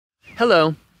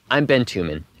Hello, I'm Ben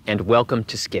Tuman, and welcome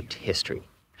to Skipped History.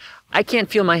 I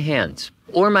can't feel my hands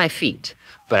or my feet,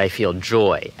 but I feel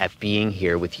joy at being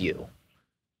here with you.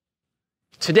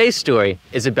 Today's story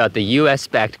is about the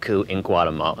US-backed coup in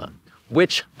Guatemala,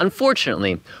 which,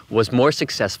 unfortunately, was more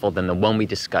successful than the one we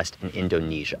discussed in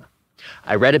Indonesia.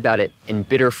 I read about it in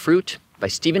Bitter Fruit by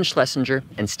Stephen Schlesinger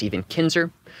and Stephen Kinzer,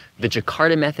 The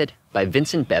Jakarta Method by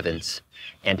Vincent Bevins,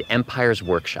 and Empire's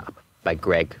Workshop by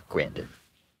Grandin.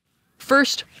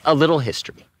 First, a little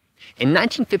history. In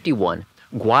 1951,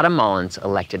 Guatemalans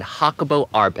elected Jacobo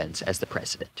Árbenz as the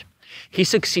president. He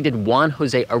succeeded Juan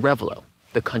José Arevalo,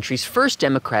 the country's first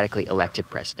democratically elected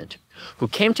president, who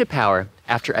came to power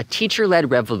after a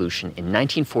teacher-led revolution in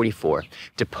 1944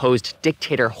 deposed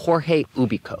dictator Jorge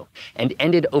Ubico and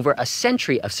ended over a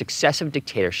century of successive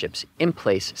dictatorships in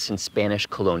place since Spanish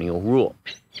colonial rule.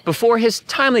 Before his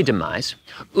timely demise,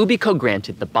 Ubico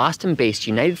granted the Boston-based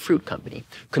United Fruit Company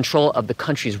control of the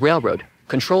country's railroad,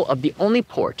 control of the only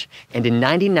port, and a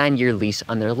 99-year lease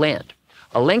on their land,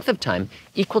 a length of time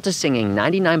equal to singing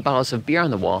 99 bottles of beer on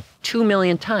the wall 2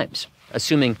 million times,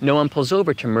 assuming no one pulls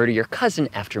over to murder your cousin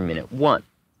after minute 1.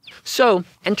 So,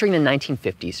 entering the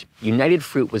 1950s, United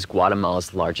Fruit was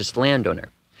Guatemala's largest landowner,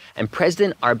 and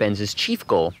President Árbenz's chief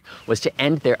goal was to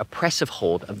end their oppressive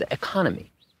hold of the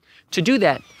economy. To do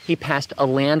that, he passed a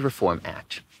Land Reform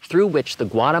Act, through which the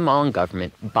Guatemalan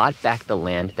government bought back the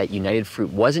land that United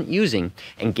Fruit wasn't using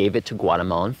and gave it to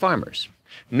Guatemalan farmers,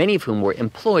 many of whom were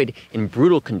employed in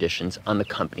brutal conditions on the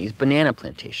company's banana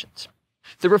plantations.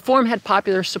 The reform had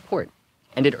popular support,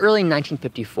 and in early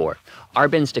 1954,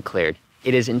 Árbenz declared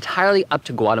it is entirely up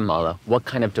to Guatemala what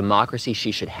kind of democracy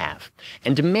she should have,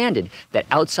 and demanded that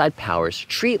outside powers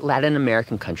treat Latin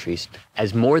American countries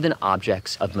as more than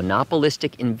objects of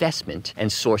monopolistic investment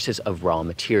and sources of raw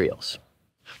materials.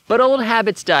 But old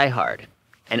habits die hard,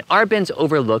 and Árbenz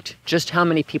overlooked just how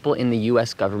many people in the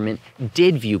US government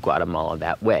did view Guatemala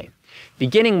that way,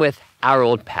 beginning with our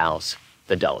old pals,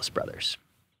 the Dulles brothers.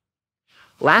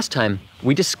 Last time,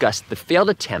 we discussed the failed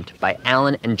attempt by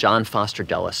Alan and John Foster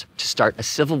Dulles to start a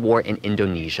civil war in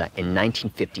Indonesia in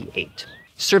 1958.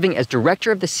 Serving as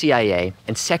director of the CIA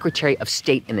and Secretary of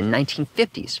State in the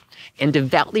 1950s, and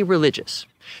devoutly religious,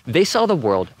 they saw the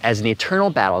world as an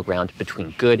eternal battleground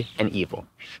between good and evil,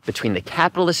 between the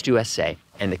capitalist USA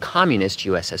and the communist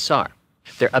USSR.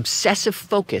 Their obsessive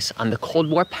focus on the Cold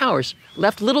War powers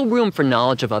left little room for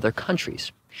knowledge of other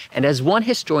countries. And as one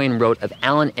historian wrote of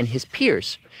Allen and his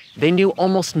peers, they knew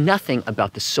almost nothing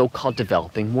about the so-called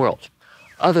developing world,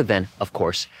 other than, of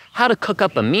course, how to cook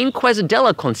up a mean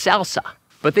quesadilla con salsa.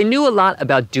 But they knew a lot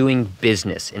about doing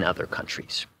business in other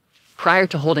countries. Prior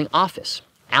to holding office,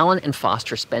 Allen and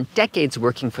Foster spent decades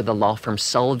working for the law firm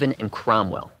Sullivan and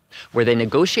Cromwell, where they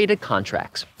negotiated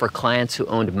contracts for clients who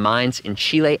owned mines in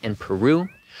Chile and Peru,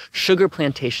 sugar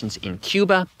plantations in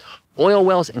Cuba, oil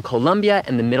wells in Colombia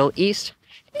and the Middle East,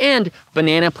 and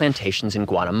banana plantations in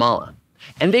Guatemala.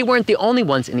 And they weren't the only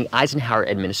ones in the Eisenhower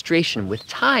administration with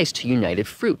ties to United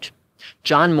Fruit.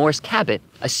 John Morris Cabot,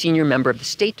 a senior member of the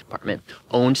State Department,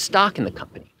 owned stock in the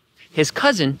company. His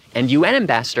cousin and UN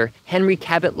ambassador Henry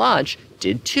Cabot Lodge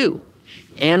did too.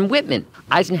 Ann Whitman,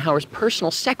 Eisenhower's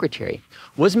personal secretary,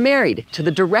 was married to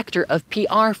the director of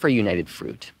PR for United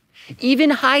Fruit.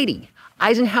 Even Heidi,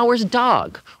 Eisenhower's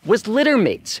dog, was litter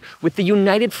mates with the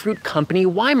United Fruit Company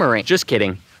Weimaraner. Just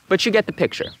kidding, but you get the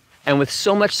picture. And with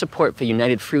so much support for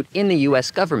United Fruit in the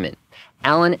US government,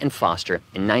 Allen and Foster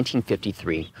in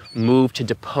 1953 moved to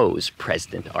depose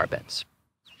President Árbenz.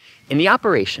 In the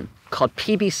operation, called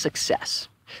PB Success,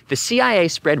 the CIA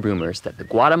spread rumors that the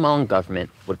Guatemalan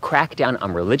government would crack down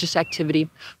on religious activity,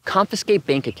 confiscate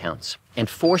bank accounts, and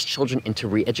force children into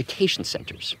re-education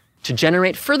centers. To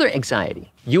generate further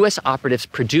anxiety, US operatives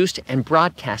produced and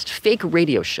broadcast fake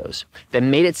radio shows that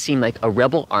made it seem like a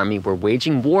rebel army were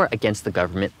waging war against the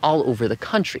government all over the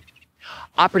country.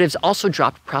 Operatives also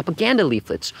dropped propaganda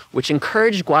leaflets which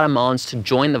encouraged Guatemalans to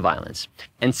join the violence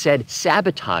and said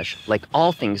sabotage, like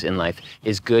all things in life,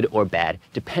 is good or bad,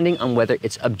 depending on whether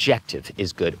its objective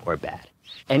is good or bad.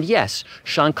 And yes,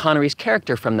 Sean Connery's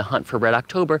character from The Hunt for Red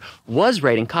October was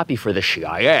writing copy for the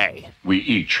CIA. We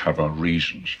each have our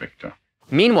reasons, Victor.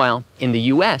 Meanwhile, in the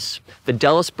US, the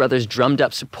Dulles brothers drummed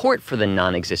up support for the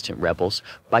non-existent rebels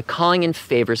by calling in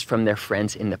favors from their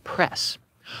friends in the press.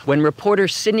 When reporter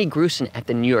Sidney Grusin at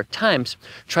the New York Times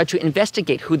tried to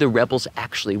investigate who the rebels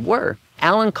actually were,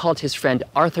 Allen called his friend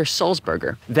Arthur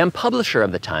Sulzberger, then publisher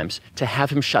of the Times, to have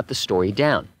him shut the story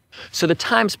down. So the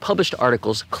Times published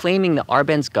articles claiming the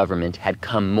Árbenz government had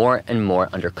come more and more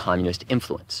under communist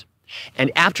influence. And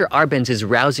after Árbenz's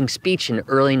rousing speech in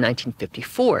early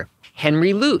 1954,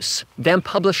 Henry Luce, then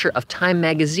publisher of Time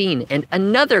magazine and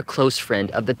another close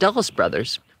friend of the Dulles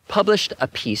brothers, published a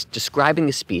piece describing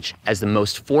the speech as the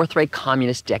most forthright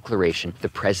communist declaration the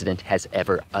president has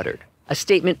ever uttered. A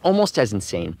statement almost as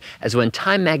insane as when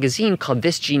Time magazine called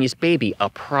this genius baby a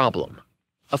problem.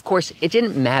 Of course, it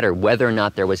didn't matter whether or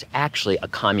not there was actually a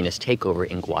communist takeover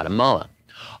in Guatemala.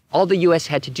 All the US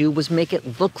had to do was make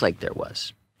it look like there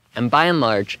was. And by and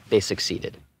large, they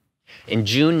succeeded. In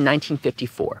June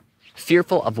 1954,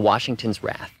 fearful of Washington's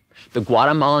wrath, the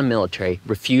Guatemalan military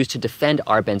refused to defend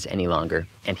Árbenz any longer,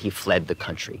 and he fled the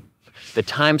country. The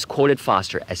Times quoted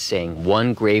Foster as saying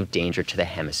one grave danger to the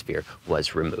hemisphere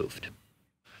was removed.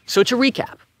 So to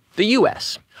recap, the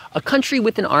US, a country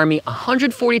with an army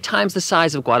 140 times the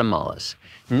size of Guatemala's,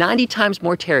 90 times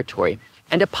more territory,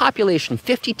 and a population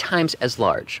 50 times as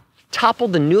large,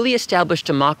 toppled the newly established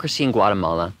democracy in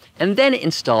Guatemala and then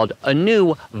installed a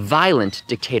new, violent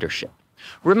dictatorship.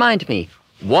 Remind me,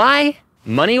 why?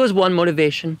 Money was one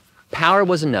motivation, power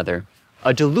was another.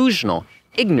 A delusional,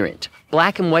 ignorant,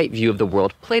 black and white view of the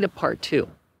world played a part too.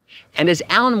 And as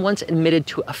Allen once admitted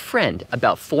to a friend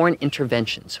about foreign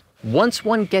interventions, once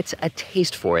one gets a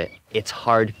taste for it, it's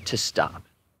hard to stop.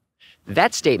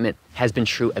 That statement has been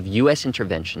true of US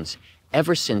interventions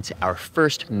ever since our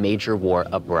first major war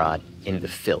abroad in the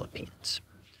Philippines.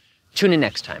 Tune in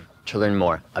next time to learn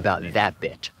more about that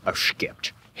bit of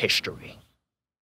skipped history.